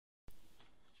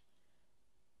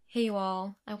Hey you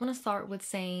all, I want to start with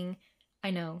saying, I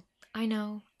know,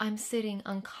 I'm sitting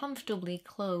uncomfortably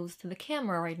close to the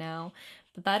camera right now,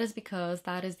 but that is because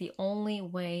that is the only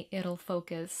way it'll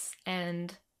focus,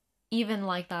 and even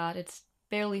like that, it's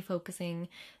barely focusing.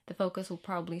 The focus will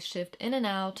probably shift in and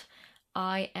out.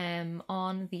 I am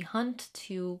on the hunt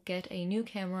to get a new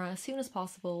camera as soon as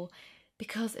possible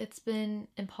because it's been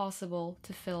impossible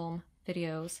to film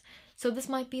videos. So this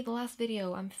might be the last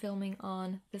video I'm filming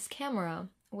on this camera,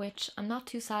 which I'm not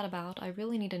too sad about. I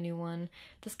really need a new one.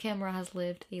 This camera has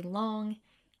lived a long,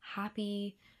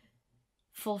 happy,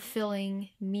 fulfilling,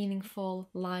 meaningful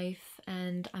life,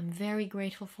 and I'm very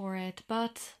grateful for it,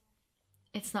 but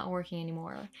it's not working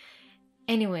anymore.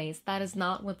 Anyways, that is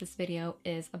not what this video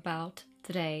is about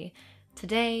today.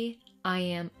 Today, I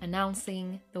am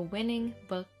announcing the winning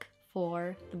book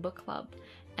for the book club,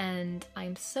 and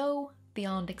I'm so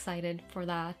beyond excited for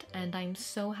that, and I'm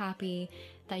so happy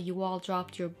that you all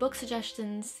dropped your book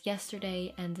suggestions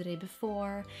yesterday and the day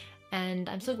before, and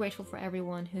I'm so grateful for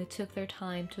everyone who took their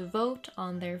time to vote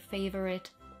on their favorite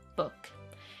book.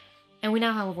 And we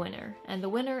now have a winner, and the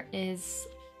winner is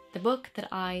the book that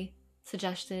I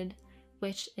suggested,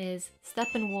 which is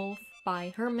Steppenwolf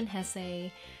by Hermann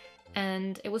Hesse,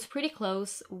 and it was pretty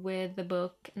close with the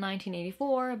book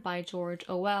 1984 by George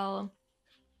Orwell.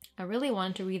 I really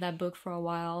wanted to read that book for a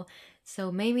while,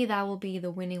 so maybe that will be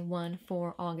the winning one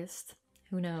for August.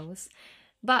 Who knows?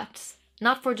 But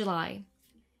not for July.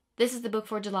 This is the book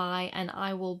for July, and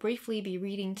I will briefly be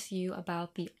reading to you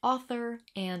about the author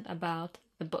and about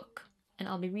the book. And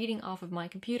I'll be reading off of my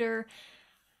computer,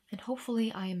 and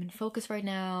hopefully I am in focus right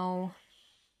now.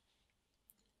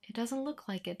 It doesn't look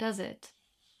like it, does it?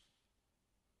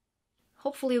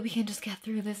 Hopefully we can just get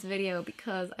through this video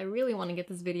because I really want to get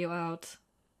this video out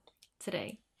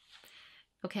today.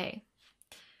 Okay.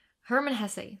 Hermann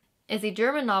Hesse is a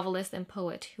German novelist and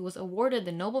poet who was awarded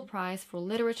the Nobel Prize for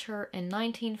Literature in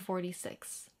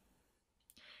 1946.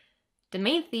 The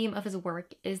main theme of his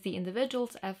work is the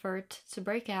individual's effort to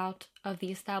break out of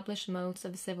the established modes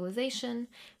of civilization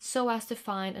so as to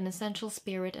find an essential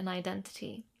spirit and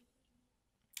identity.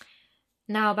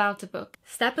 Now about the book.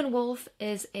 Steppenwolf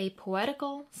is a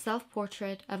poetical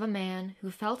self-portrait of a man who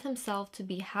felt himself to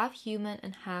be half human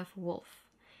and half wolf.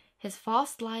 His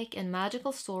Faust-like and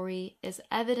magical story is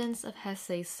evidence of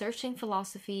Hesse's searching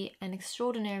philosophy and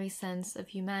extraordinary sense of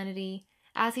humanity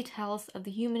as he tells of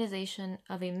the humanization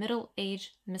of a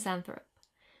middle-aged misanthrope.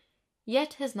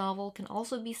 Yet his novel can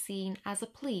also be seen as a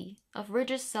plea of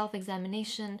rigid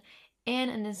self-examination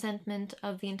and an resentment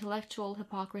of the intellectual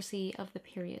hypocrisy of the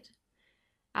period.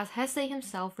 As Hesse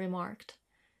himself remarked,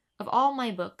 "Of all my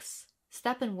books,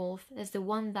 Steppenwolf is the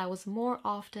one that was more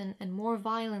often and more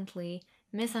violently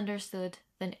misunderstood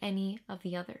than any of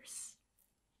the others."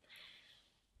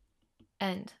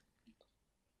 And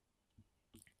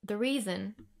the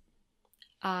reason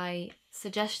I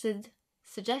suggested,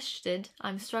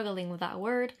 I'm struggling with that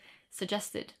word,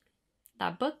 suggested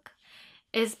that book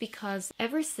is because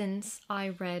ever since I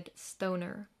read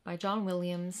Stoner by John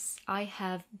Williams, I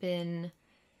have been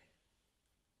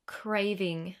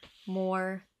craving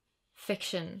more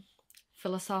fiction,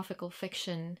 philosophical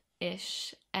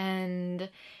fiction-ish, and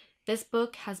this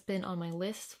book has been on my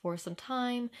list for some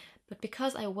time, but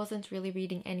because I wasn't really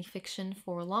reading any fiction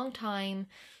for a long time,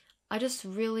 I just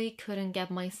really couldn't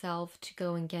get myself to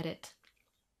go and get it.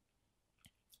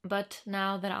 But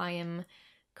now that I am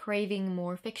craving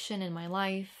more fiction in my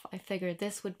life, I figured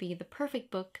this would be the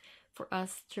perfect book for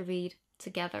us to read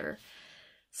together.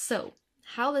 So,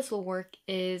 how this will work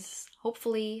is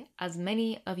hopefully as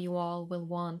many of you all will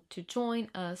want to join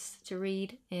us to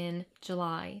read in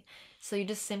July. So you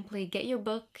just simply get your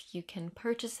book, you can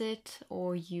purchase it,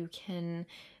 or you can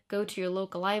go to your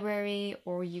local library,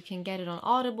 or you can get it on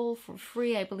Audible for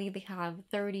free. I believe they have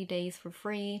 30 days for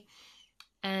free.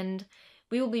 And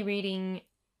we will be reading,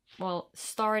 well,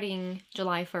 starting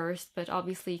July 1st, but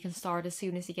obviously you can start as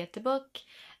soon as you get the book.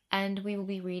 And we will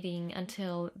be reading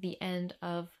until the end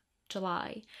of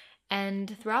July,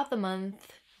 and throughout the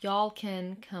month y'all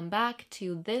can come back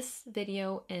to this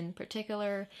video in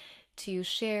particular to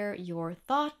share your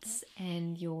thoughts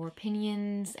and your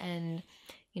opinions and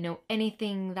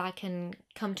anything that can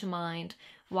come to mind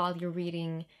while you're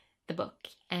reading the book,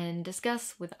 and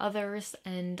discuss with others.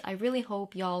 And I really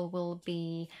hope y'all will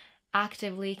be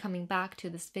actively coming back to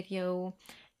this video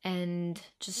and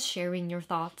just sharing your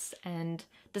thoughts and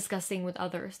discussing with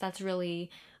others. That's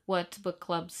really what book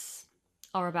clubs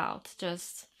are about,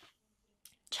 just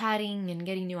chatting and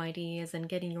getting new ideas and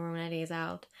getting your own ideas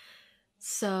out.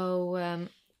 So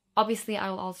obviously I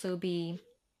will also be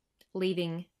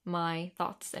leaving my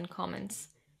thoughts and comments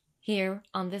here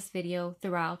on this video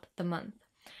throughout the month.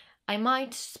 I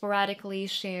might sporadically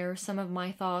share some of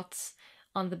my thoughts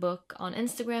on the book on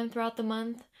Instagram throughout the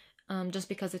month, just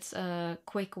because it's a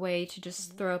quick way to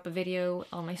just throw up a video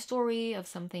on my story of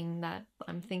something that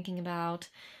I'm thinking about.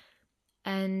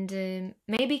 And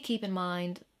maybe keep in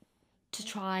mind to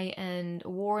try and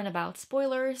warn about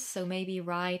spoilers, so maybe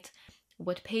write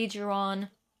what page you're on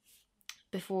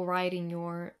before writing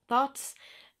your thoughts,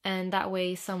 and that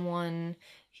way someone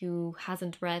who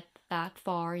hasn't read that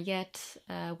far yet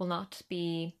will not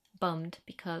be bummed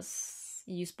because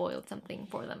you spoiled something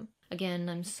for them. Again,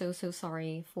 I'm so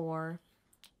sorry for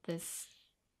this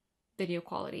video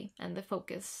quality and the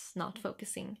focus not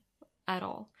focusing at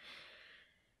all.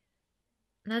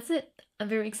 And that's it. I'm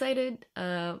very excited.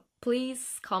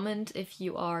 Please comment if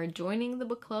you are joining the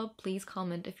book club. Please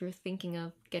comment if you're thinking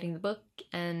of getting the book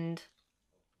and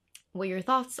what your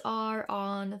thoughts are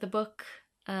on the book.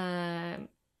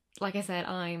 Like I said,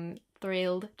 I'm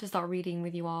thrilled to start reading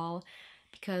with you all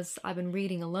because I've been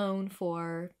reading alone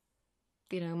for,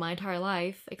 my entire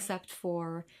life, except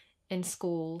for in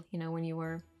school, when you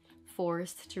were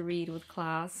forced to read with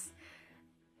class.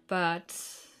 But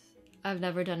I've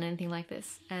never done anything like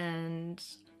this, and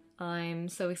I'm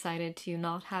so excited to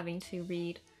not having to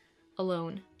read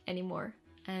alone anymore.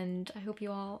 And I hope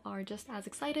you all are just as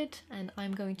excited, and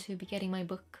I'm going to be getting my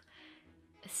book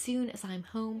as soon as I'm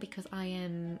home because I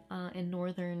am in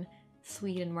northern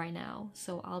Sweden right now,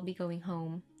 so I'll be going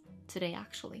home today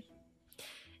actually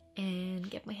and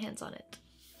get my hands on it.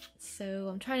 So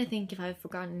I'm trying to think if I've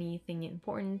forgotten anything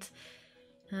important.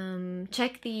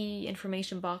 Check the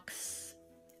information box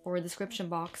or description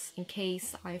box in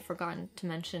case I've forgotten to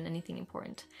mention anything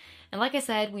important. And like I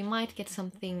said, we might get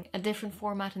a different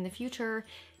format in the future,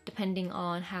 depending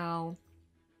on how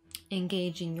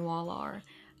engaging you all are.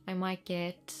 I might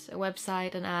get a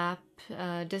website, an app,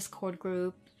 a Discord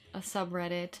group, a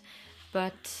subreddit,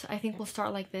 but I think we'll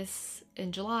start like this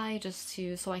in July just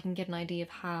so I can get an idea of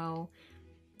how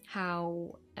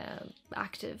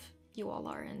active you all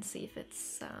are and see if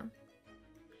it's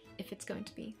going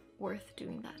to be worth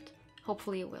doing that.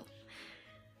 Hopefully it will.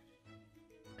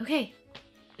 Okay,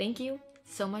 thank you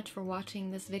so much for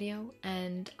watching this video,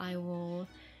 and I will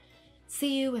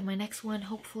see you in my next one,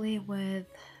 hopefully with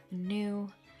a new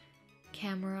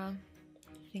camera.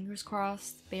 Fingers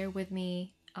crossed, bear with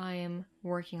me, I am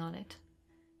working on it.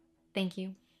 Thank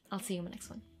you. I'll see you in my next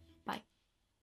one.